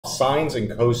sines and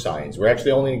cosines. We're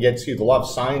actually only going to get to the law of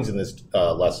sines in this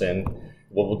lesson.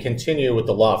 We'll continue with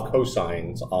the law of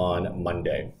cosines on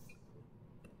Monday.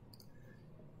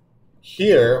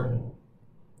 Here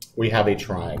we have a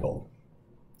triangle.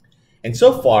 And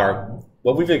so far,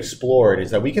 what we've explored is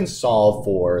that we can solve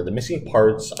for the missing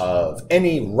parts of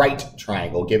any right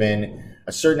triangle given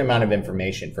a certain amount of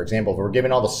information. For example, if we're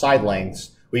given all the side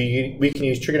lengths, we can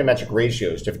use trigonometric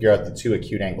ratios to figure out the two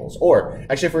acute angles. Or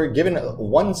actually, if we're given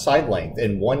one side length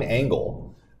and one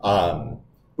angle,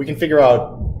 we can figure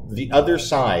out the other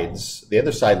side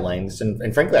lengths,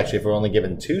 and frankly, actually, if we're only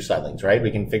given two side lengths, right, we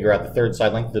can figure out the third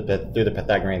side length through the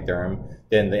Pythagorean theorem,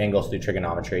 then the angles through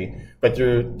trigonometry. But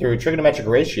through trigonometric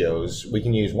ratios, we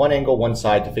can use one angle, one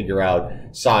side to figure out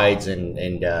sides, and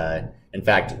in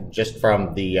fact, just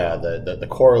from the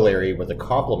corollary with the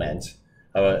complement,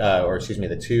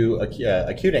 the two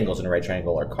acute angles in a right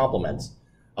triangle are complements,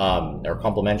 or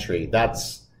complementary.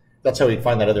 That's how we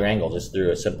find that other angle, just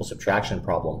through a simple subtraction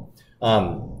problem.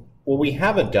 What we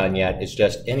haven't done yet is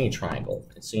just any triangle,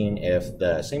 and seeing if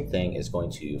the same thing is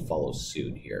going to follow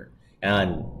suit here.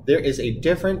 And there is a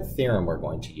different theorem we're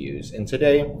going to use. And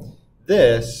today,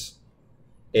 this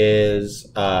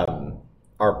is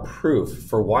our proof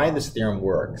for why this theorem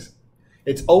works.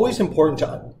 It's always important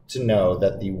to know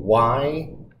that the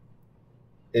why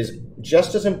is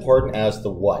just as important as the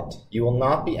what. You will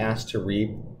not be asked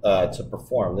to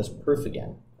perform this proof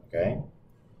again, okay?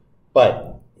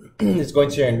 But it's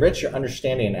going to enrich your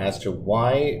understanding as to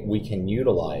why we can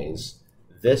utilize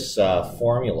this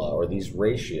formula or these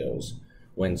ratios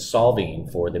when solving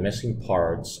for the missing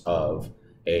parts of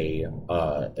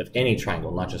any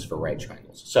triangle, not just for right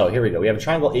triangles. So here we go. We have a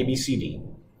triangle ABCD,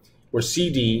 where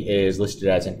CD is listed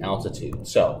as an altitude.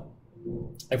 So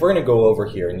if we're going to go over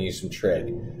here and use some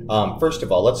trig, first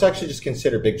of all, let's actually just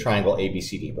consider big triangle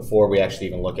ABCD before we actually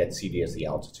even look at CD as the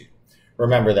altitude.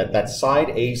 Remember that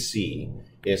side AC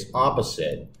is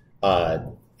opposite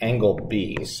angle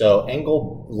B. So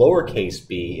angle lowercase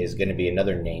b is going to be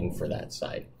another name for that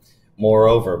side.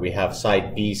 Moreover, we have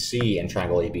side BC in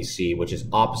triangle ABC, which is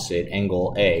opposite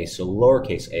angle A. So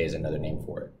lowercase a is another name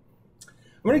for it.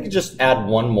 I'm going to just add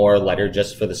one more letter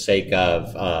just for the sake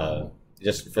of,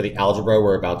 just for the algebra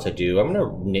we're about to do. I'm going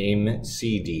to name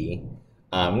CD.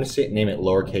 I'm going to name it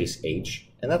lowercase h,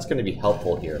 and that's going to be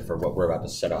helpful here for what we're about to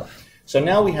set up. So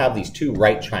now we have these two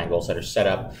right triangles that are set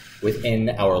up within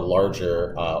our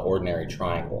larger ordinary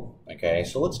triangle. Okay,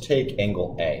 so let's take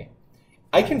angle A.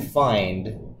 I can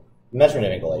find measurement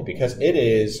of angle A because it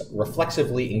is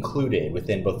reflexively included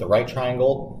within both the right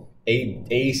triangle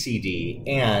ACD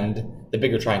and the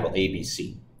bigger triangle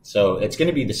ABC. So it's going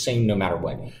to be the same no matter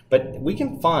what. But we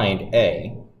can find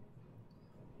A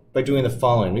by doing the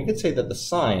following. We could say that the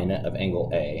sine of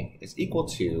angle A is equal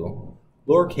to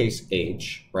lowercase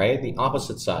h, right, the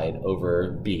opposite side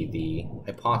over B, the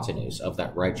hypotenuse of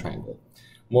that right triangle.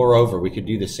 Moreover, we could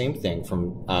do the same thing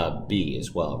from B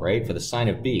as well, right? For the sine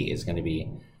of B is going to be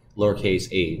lowercase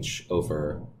h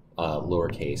over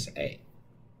lowercase a.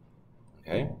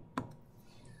 Okay?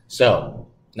 So,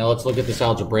 now let's look at this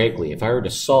algebraically. If I were to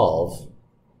solve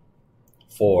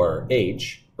for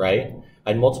h, right,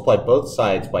 I'd multiply both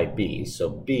sides by b. So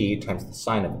b times the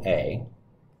sine of a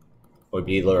would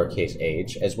be lowercase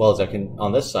h, as well as I can,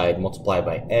 on this side, multiply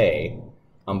by a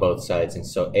on both sides. And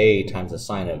so a times the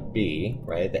sine of b,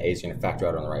 right, the a is going to factor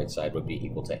out on the right side, would be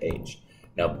equal to h.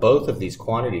 Now, both of these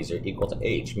quantities are equal to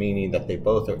h, meaning that they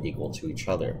both are equal to each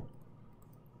other.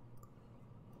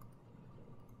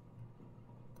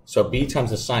 So b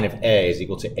times the sine of a is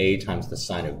equal to a times the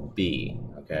sine of b,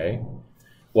 okay?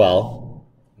 Well,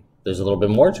 there's a little bit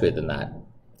more to it than that.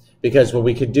 Because what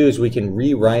we could do is we can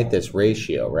rewrite this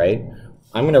ratio, right?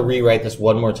 I'm going to rewrite this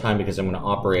one more time because I'm going to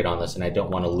operate on this and I don't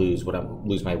want to lose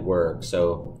my work.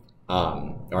 So,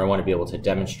 or I want to be able to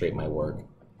demonstrate my work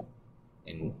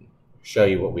and show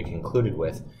you what we concluded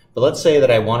with. But let's say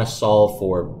that I want to solve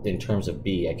for, in terms of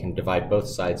b, I can divide both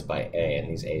sides by a,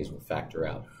 and these a's will factor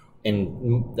out.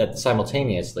 And that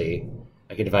simultaneously,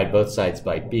 I can divide both sides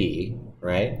by b,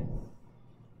 right?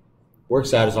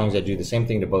 Works out as long as I do the same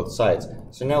thing to both sides.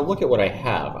 So now look at what I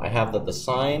have. I have that the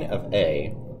sine of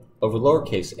a over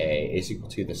lowercase a is equal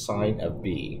to the sine of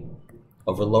b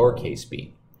over lowercase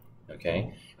b.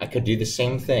 Okay? I could do the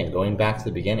same thing going back to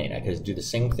the beginning. I could do the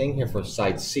same thing here for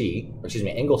side C, or excuse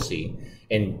me, angle C,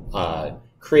 and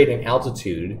create an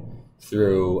altitude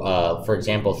through, for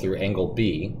example, through angle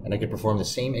B, and I could perform the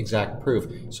same exact proof.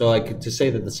 So I could, to say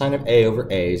that the sine of A over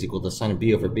A is equal to the sine of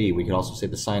B over B, we could also say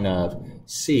the sine of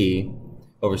C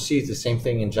over C is the same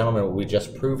thing. And gentlemen, what we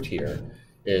just proved here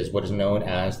is what is known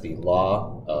as the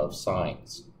law of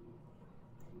sines.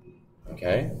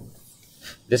 okay?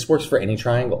 This works for any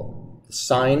triangle. The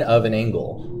sine of an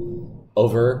angle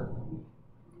over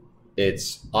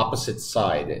its opposite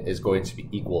side is going to be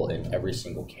equal in every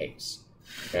single case,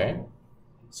 okay?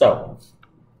 So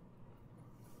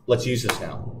let's use this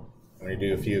now. I'm going to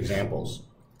do a few examples.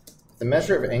 The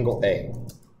measure of angle A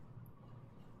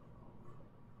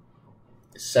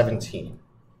is 17,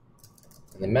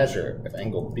 and the measure of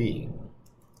angle B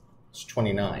is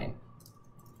 29,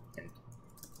 and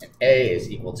A is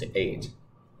equal to 8,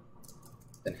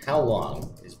 then how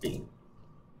long is B?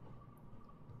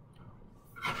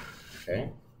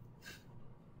 Okay.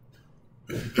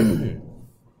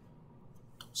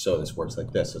 So this works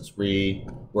like this. Let's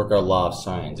rework our law of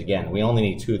sines. Again, we only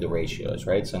need two of the ratios,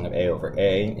 right? Sine of A over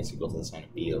A is equal to the sine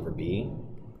of B over B.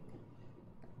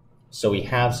 So we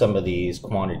have some of these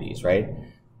quantities, right?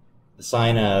 The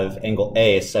sine of angle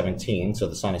A is 17, so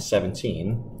the sine is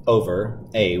 17 over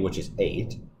A, which is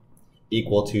 8,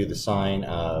 equal to the sine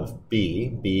of B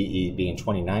being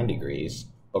 29 degrees,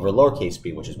 over lowercase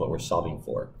b, which is what we're solving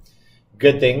for.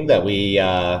 Good thing that we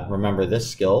remember this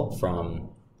skill from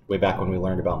way back when we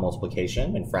learned about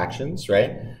multiplication and fractions,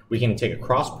 right? We can take a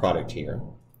cross product here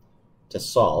to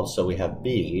solve. So we have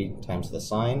b times the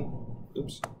sine,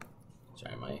 oops,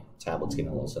 sorry, my tablet's getting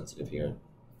a little sensitive here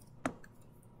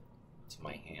to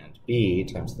my hand. B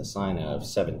times the sine of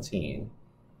 17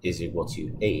 is equal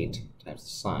to 8 times the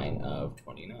sine of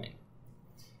 29.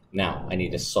 Now, I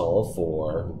need to solve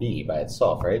for b by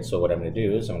itself, right? So what I'm going to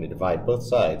do is I'm going to divide both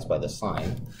sides by the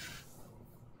sine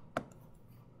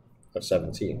of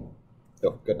 17.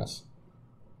 Oh, goodness.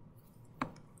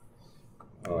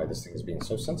 Oh, this thing is being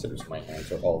so sensitive to my hands,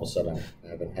 so all of a sudden I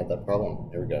haven't had that problem.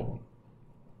 There we go.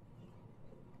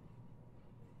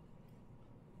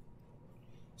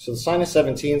 So the sine of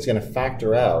 17 is going to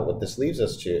factor out. What this leaves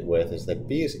us with is that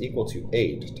b is equal to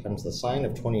 8 times the sine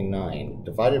of 29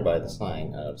 divided by the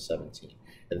sine of 17.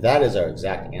 And that is our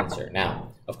exact answer.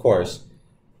 Now, of course,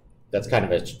 that's kind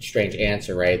of a strange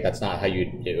answer, right? That's not how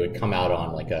it would come out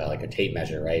on like a tape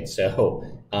measure, right? So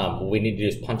what we need to do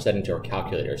is punch that into our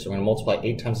calculator. So we're going to multiply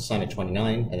 8 times the sine of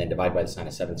 29 and then divide by the sine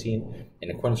of 17. And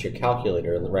according to your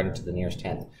calculator, run it to the nearest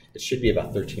tenth. It should be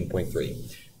about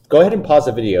 13.3. Go ahead and pause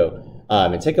the video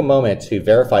and take a moment to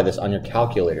verify this on your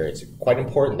calculator. It's quite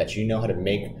important that you know how to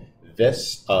make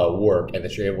this work and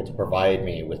that you're able to provide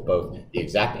me with both the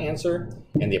exact answer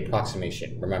and the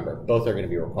approximation. Remember, both are going to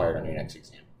be required on your next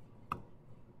exam.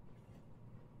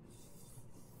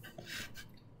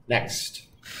 Next,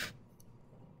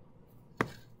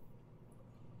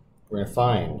 we're going to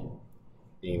find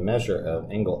the measure of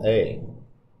angle A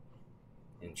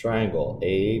in triangle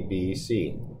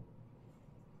ABC.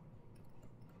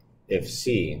 If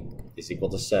C is equal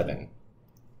to 7,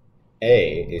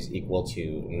 A is equal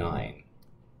to 9,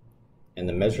 and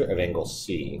the measure of angle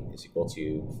C is equal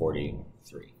to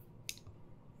 43.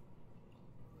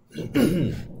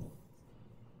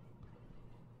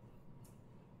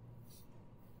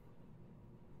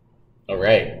 All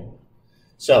right,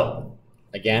 so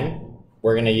again,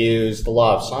 we're going to use the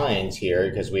law of sines here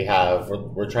because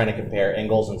we're trying to compare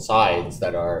angles and sides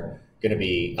that are going to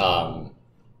be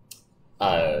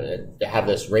have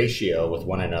this ratio with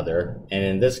one another. And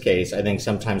in this case, I think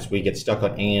sometimes we get stuck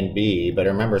on A and B, but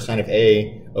remember sine of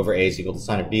A over A is equal to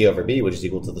sine of B over B, which is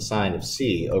equal to the sine of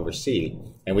C over C.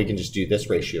 And we can just do this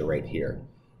ratio right here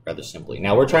rather simply.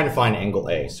 Now we're trying to find angle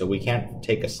A, so we can't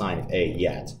take a sine of A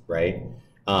yet, right?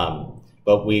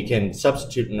 But we can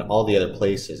substitute in all the other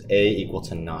places. A equal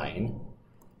to 9,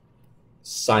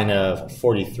 sine of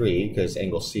 43, because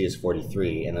angle C is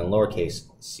 43, and then lowercase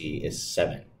c is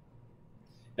 7.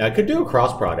 Now, I could do a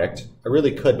cross product. I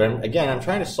really could, but again, I'm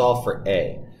trying to solve for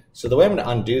A. So the way I'm going to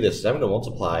undo this is I'm going to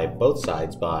multiply both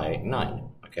sides by 9,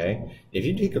 okay? If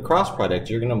you take a cross product,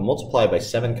 you're going to multiply by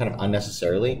 7 kind of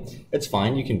unnecessarily. It's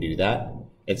fine. You can do that.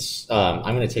 I'm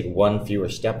going to take one fewer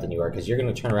step than you are because you're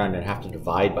going to turn around and have to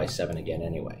divide by 7 again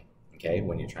anyway, okay,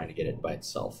 when you're trying to get it by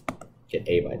itself, get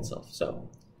A by itself. So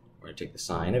we're going to take the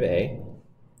sine of A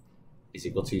is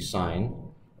equal to sine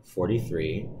of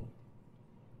 43.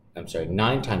 I'm sorry,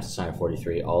 9 times the sine of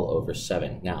 43 all over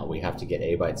 7. Now, we have to get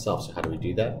A by itself, so how do we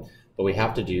do that? But we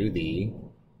have to do the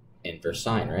inverse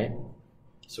sine, right?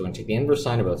 So we're going to take the inverse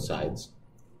sine of both sides.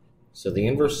 So the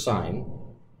inverse sine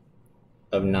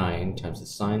of 9 times the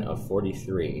sine of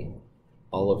 43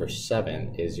 all over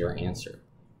 7 is your answer.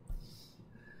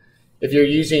 If you're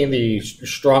using the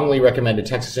strongly recommended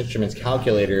Texas Instruments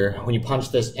calculator, when you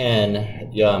punch this in,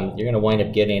 you're going to wind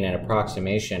up getting an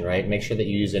approximation, right? Make sure that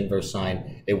you use inverse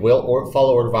sine. It will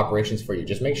follow order of operations for you.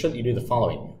 Just make sure that you do the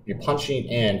following. You're punching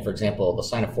in, for example, the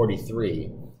sine of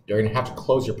 43. you're going to have to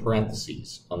close your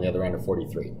parentheses on the other end of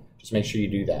 43. Just make sure you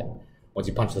do that. Once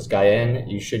you punch this guy in,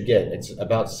 you should get, it's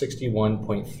about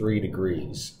 61.3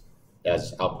 degrees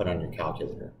as output on your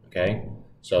calculator, okay?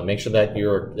 So make sure that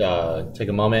you're, take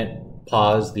a moment,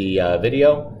 pause the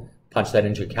video, punch that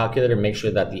into your calculator, make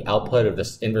sure that the output of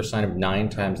this inverse sine of 9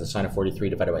 times the sine of 43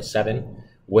 divided by 7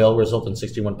 will result in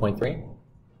 61.3.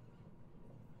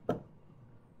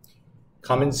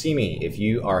 Come and see me if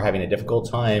you are having a difficult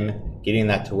time getting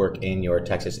that to work in your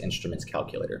Texas Instruments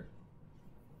calculator.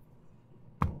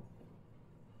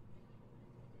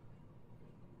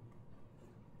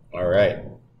 All right.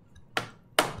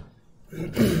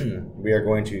 We are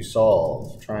going to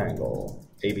solve triangle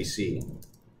ABC.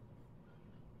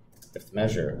 If the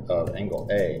measure of angle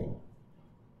A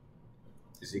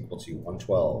is equal to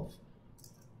 112,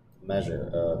 the measure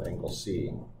of angle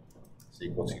C is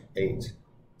equal to 8,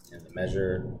 and the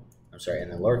measure,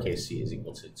 and the lowercase c is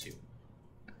equal to 2.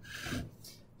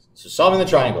 So solving the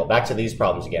triangle, back to these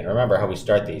problems again. Remember how we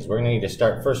start these. We're going to need to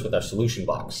start first with our solution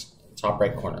box, top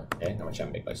right corner. Okay, I'm going to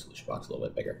make my solution box a little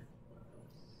bit bigger.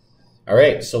 All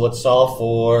right, so let's solve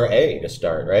for A to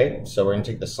start, right? So we're going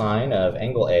to take the sine of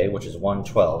angle A, which is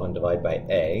 112, and divide by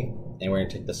A. And we're going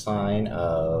to take the sine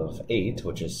of 8,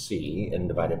 which is C, and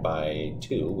divide it by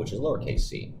 2, which is lowercase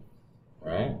c.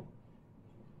 All right?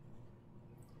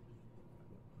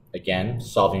 Again,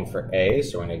 solving for A,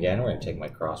 so we're going to take my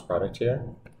cross product here.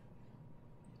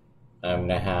 I'm going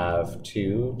to have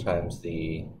 2 times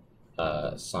the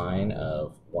sine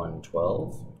of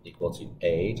 112 equal to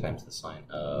A times the sine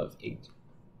of 8.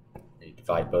 And you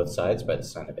divide both sides by the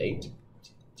sine of 8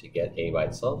 to get A by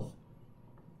itself.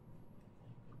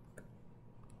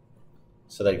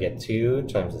 So that I get 2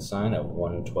 times the sine of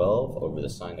 112 over the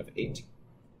sine of 8.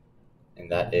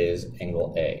 And that is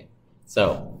angle A.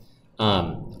 So,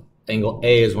 angle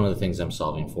A is one of the things I'm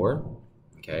solving for.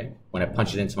 Okay. When I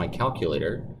punch it into my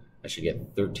calculator, I should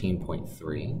get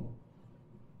 13.3.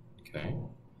 Okay.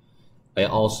 I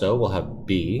also will have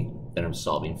B that I'm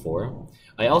solving for.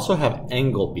 I also have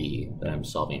angle B that I'm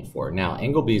solving for. Now,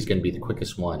 angle B is going to be the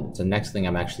quickest one. It's the next thing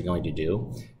I'm actually going to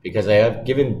do because they've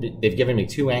given me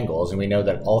 2 angles, and we know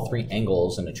that all 3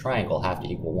 angles in a triangle have to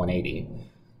equal 180.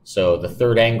 So the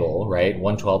third angle, right,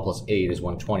 112 plus 8 is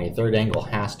 120. The third angle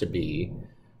has to be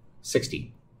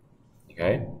 60.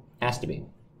 Okay? Has to be.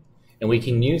 And we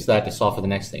can use that to solve for the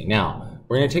next thing. Now,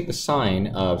 we're going to take the sine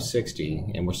of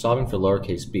 60, and we're solving for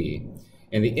lowercase b.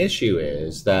 And the issue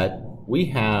is that we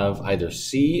have either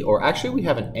C, or actually we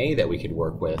have an A that we could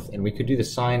work with, and we could do the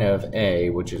sine of A,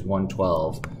 which is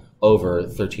 112, over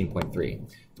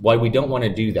 13.3. Why we don't want to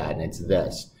do that, and it's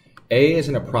this. A is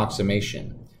an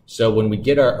approximation. So when we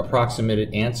get our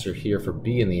approximated answer here for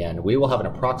B in the end, we will have an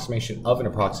approximation of an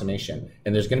approximation,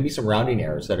 and there's going to be some rounding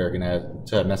errors that are going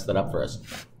to mess that up for us.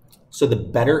 So the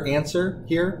better answer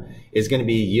here is going to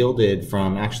be yielded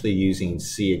from actually using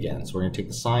C again. So we're going to take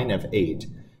the sine of 8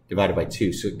 divided by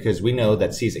 2, so because we know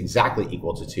that C is exactly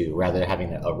equal to 2, rather than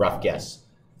having a rough guess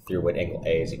through what angle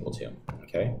A is equal to.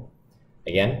 Okay.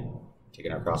 Again,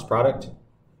 taking our cross product,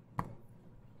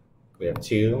 we have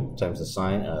 2 times the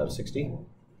sine of 60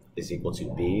 is equal to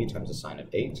B times the sine of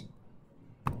 8.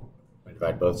 We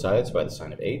divide both sides by the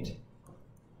sine of 8.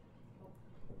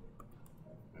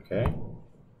 Okay.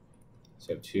 So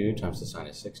we have 2 times the sine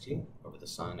of 60 over the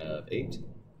sine of 8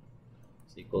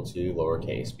 is equal to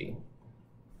lowercase b.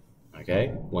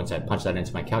 Okay, once I punch that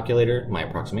into my calculator, my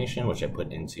approximation, which I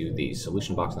put into the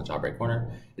solution box in the top right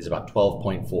corner, is about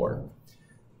 12.4. All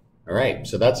right,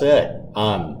 so that's it.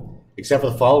 Except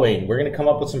for the following, we're going to come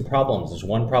up with some problems. There's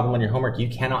one problem on your homework you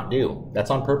cannot do.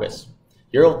 That's on purpose.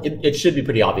 It should be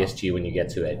pretty obvious to you when you get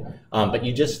to it. But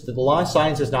the law of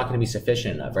sines is not going to be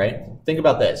sufficient enough, right? Think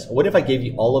about this. What if I gave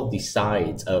you all of the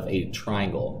sides of a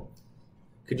triangle?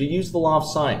 Could you use the law of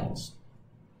sines?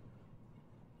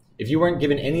 If you weren't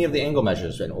given any of the angle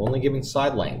measures and only given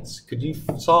side lengths, could you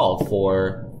solve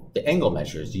for the angle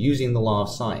measures using the law of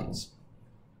sines?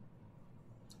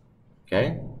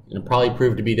 Okay? It'll probably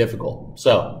prove to be difficult.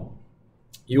 So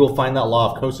you will find that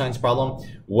law of cosines problem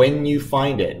when you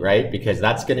find it, right? Because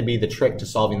that's going to be the trick to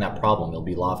solving that problem. It'll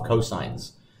be law of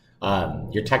cosines.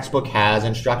 Your textbook has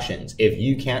instructions. If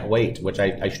you can't wait, which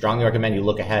I strongly recommend you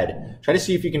look ahead, try to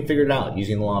see if you can figure it out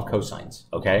using the law of cosines,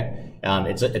 okay?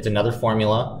 It's another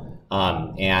formula,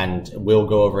 and we'll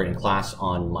go over it in class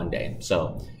on Monday.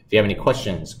 So if you have any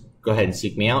questions, go ahead and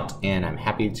seek me out, and I'm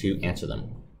happy to answer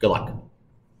them. Good luck.